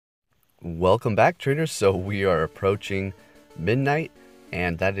Welcome back, trainers. So we are approaching midnight,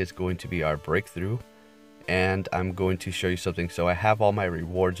 and that is going to be our breakthrough. And I'm going to show you something. So I have all my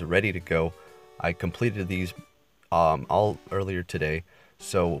rewards ready to go. I completed these all earlier today.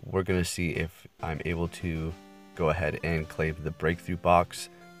 So we're going to see if I'm able to go ahead and claim the breakthrough box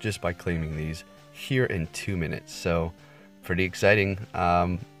just by claiming these here in 2 minutes. So pretty exciting.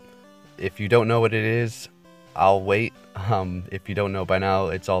 If you don't know what it is, I'll wait. If you don't know by now,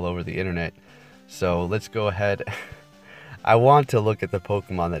 it's all over the internet. So let's go ahead. I want to look at the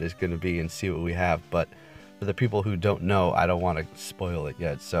Pokemon that is going to be and see what we have, but for the people who don't know, I don't want to spoil it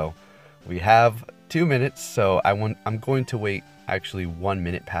yet. So we have 2 minutes, so I'm going to wait actually 1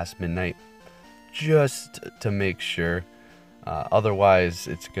 minute past midnight just to make sure. Otherwise,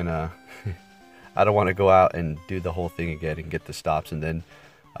 it's gonna I don't want to go out and do the whole thing again and get the stops and then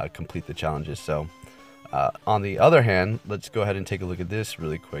complete the challenges. So on the other hand, let's go ahead and take a look at this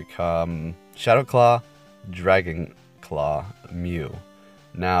really quick. Shadow Claw, Dragon Claw, Mew.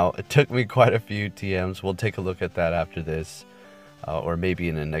 Now, it took me quite a few TMs. We'll take a look at that after this, or maybe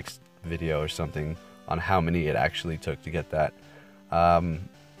in the next video or something on how many it actually took to get that.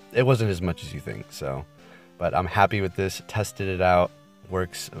 It wasn't as much as you think, so. But I'm happy with this. Tested it out.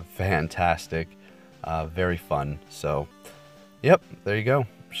 Works fantastic. Very fun. So, yep, there you go.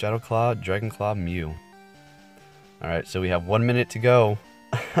 Shadow Claw, Dragon Claw, Mew. Alright, so we have 1 minute to go.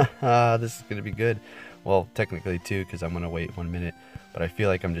 This is going to be good. Well, technically 2, because I'm going to wait 1 minute. But I feel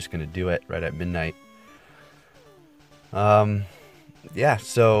like I'm just going to do it right at midnight. Yeah,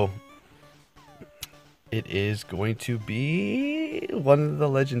 so it is going to be one of the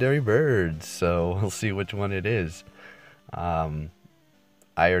legendary birds. So we'll see which one it is. I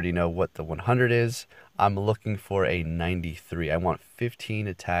already know what the 100 is. I'm looking for a 93. I want 15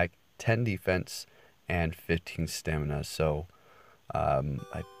 attack, 10 defense, and 15 stamina. So I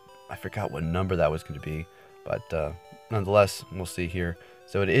forgot what number that was going to be, but nonetheless, we'll see here.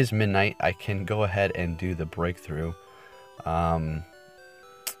 So it is midnight. I can go ahead and do the breakthrough. We'll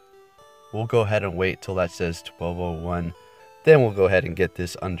go ahead and wait till that says 12:01. Then we'll go ahead and get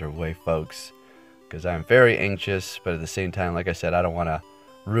this underway, folks, because I'm very anxious, but at the same time, like I said, I don't want to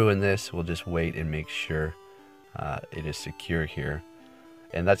ruin this. We'll just wait and make sure it is secure here.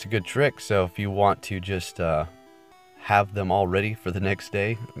 And that's a good trick. So if you want to just have them all ready for the next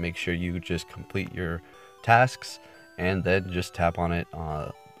day, make sure you just complete your tasks and then just tap on it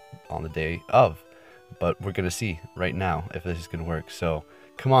on the day of. But we're going to see right now if this is going to work. So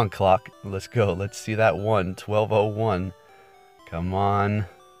come on, clock. Let's go. Let's see that 12:01. Come on.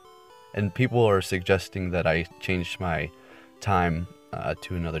 And people are suggesting that I change my time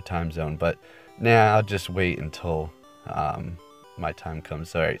to another time zone. But nah, I'll just wait until my time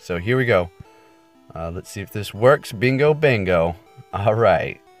comes. All right, so here we go. Let's see if this works. Bingo, bango. All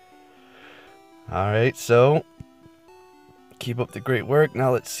right. All right, so keep up the great work.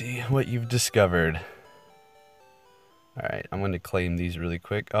 Now let's see what you've discovered. All right, I'm going to claim these really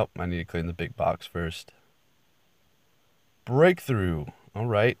quick. Oh, I need to claim the big box first. Breakthrough. All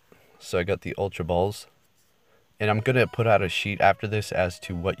right, so I got the Ultra Balls. And I'm going to put out a sheet after this as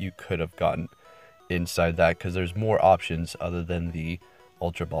to what you could have gotten inside that, because there's more options other than the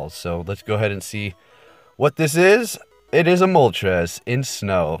Ultra Balls. So let's go ahead and see what this is. It is a Moltres in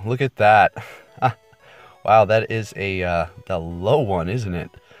snow. Look at that. Wow, that is a the low one, isn't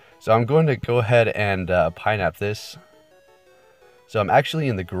it? So I'm going to go ahead and pineapple this. So I'm actually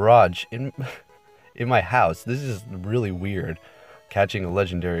in the garage in my house. This is really weird, catching a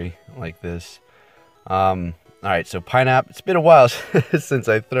legendary like this. Alright, so pineapple. It's been a while since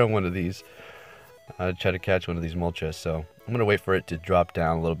I've thrown one of these. I try to catch one of these Moltres, so I'm going to wait for it to drop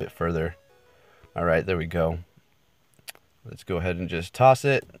down a little bit further. Alright, there we go. Let's go ahead and just toss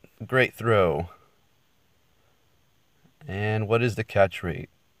it. Great throw. And what is the catch rate?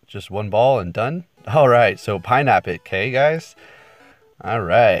 Just one ball and done? Alright, so pineapple it, okay, guys?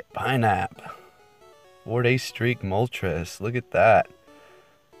 Alright, pineapple. 4-day streak Moltres. Look at that.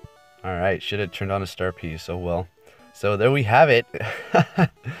 Alright, should have turned on a star piece. Oh well. So there we have it.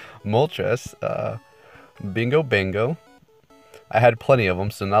 Moltres. Bingo bango. I had plenty of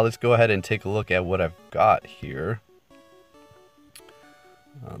them, so now let's go ahead and take a look at what I've got here.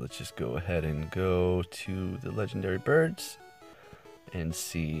 Let's just go ahead and go to the legendary birds and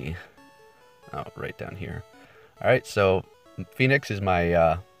see. Oh, right down here. Alright, so Phoenix is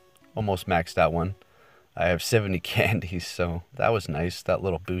my almost maxed out one. I have 70 candies, so that was nice, that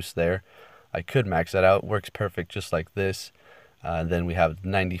little boost there. I could max that out, works perfect just like this. Then we have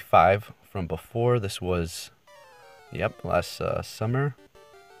 95 from before. This was, yep, last summer.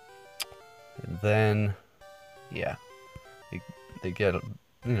 And then, yeah, they get,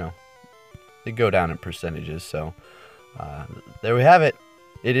 you know, they go down in percentages. So there we have it.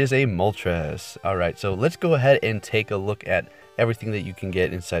 It is a Moltres. All right, so let's go ahead and take a look at everything that you can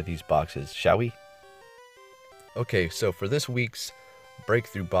get inside these boxes, shall we? Okay, so for this week's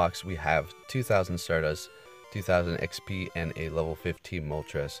breakthrough box, we have 2000 Stardust, 2000 XP, and a level 15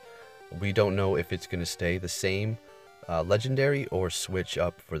 Moltres. We don't know if it's going to stay the same legendary or switch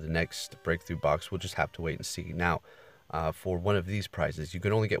up for the next breakthrough box. We'll just have to wait and see. Now, for one of these prizes, you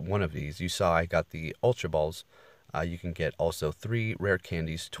can only get one of these. You saw I got the Ultra Balls. You can get also 3 rare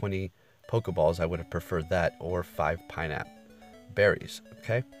candies, 20 Pokeballs. I would have preferred that, or 5 pineapple berries.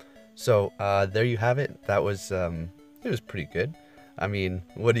 Okay, so there you have it. That was it was pretty good. I mean,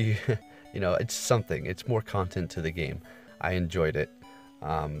 what do you you know, it's something. It's more content to the game. I enjoyed it.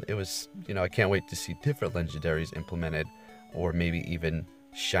 It was, you know, I can't wait to see different legendaries implemented, or maybe even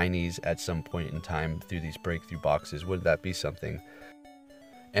shinies at some point in time through these breakthrough boxes. Wouldn't that be something?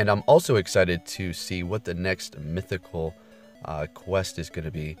 And I'm also excited to see what the next mythical quest is going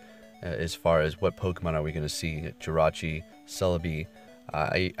to be, as far as what Pokemon are we going to see. Jirachi, Celebi,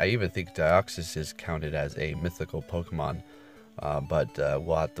 I even think Deoxys is counted as a mythical Pokemon. But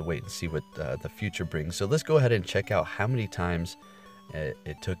we'll have to wait and see what the future brings. So let's go ahead and check out how many times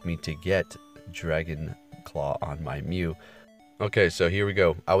it took me to get Dragon Claw on my Mew. Okay, so here we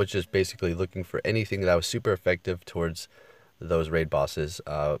go. I was just basically looking for anything that was super effective towards those raid bosses.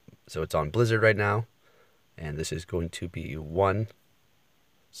 So it's on Blizzard right now, and this is going to be 1.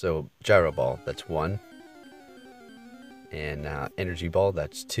 So Gyro Ball, that's 1. And Energy Ball,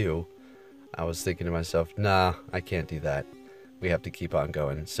 that's 2. I was thinking to myself, nah, I can't do that. We have to keep on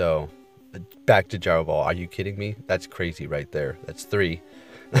going. So back to Gyro Ball. Are you kidding me? That's crazy right there. That's 3.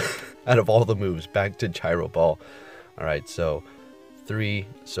 Out of all the moves, back to Gyro Ball. All right, so 3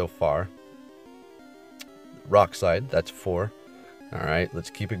 so far. Rock Slide, that's 4. All right, let's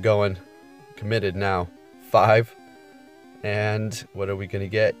keep it going. Committed now. 5. And what are we going to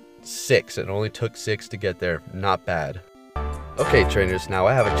get? 6. It only took 6 to get there. Not bad. Okay, trainers, now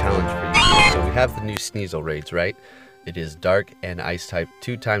I have a challenge for you here. So we have the new Sneasel raids, right? It is Dark and Ice type,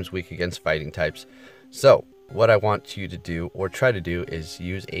 2 times weak against fighting types. So what I want you to do, or try to do, is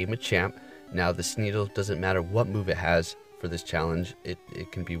use a Machamp. Now the Sneasel doesn't matter what move it has for this challenge. It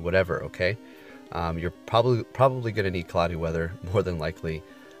can be whatever, okay? You're probably going to need Cloudy Weather, more than likely.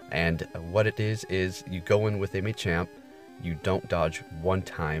 And what it is you go in with a Machamp, you don't dodge 1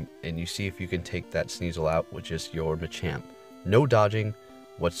 time, and you see if you can take that Sneasel out with just your Machamp. No dodging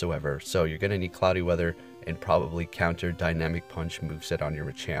whatsoever. So you're going to need Cloudy Weather and probably counter Dynamic Punch moveset on your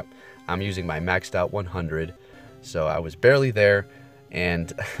Machamp. I'm using my maxed out 100, so I was barely there,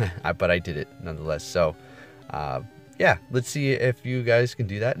 and but I did it nonetheless. So yeah, let's see if you guys can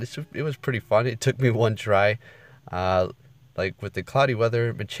do that. It was pretty fun. It took me 1 try. Like with the Cloudy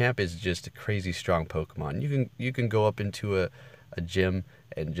Weather, Machamp is just a crazy strong Pokemon. You can go up into a gym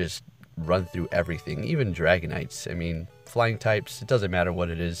and just run through everything, even Dragonites. I mean, flying types, it doesn't matter what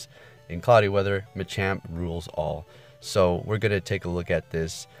it is. In Cloudy Weather, Machamp rules all. So we're going to take a look at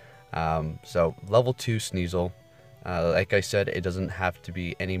this. So level 2 Sneasel. Like I said, it doesn't have to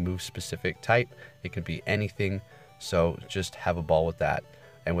be any move specific type. It can be anything. So just have a ball with that.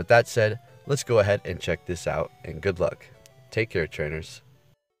 And with that said, let's go ahead and check this out. And good luck. Take care, trainers.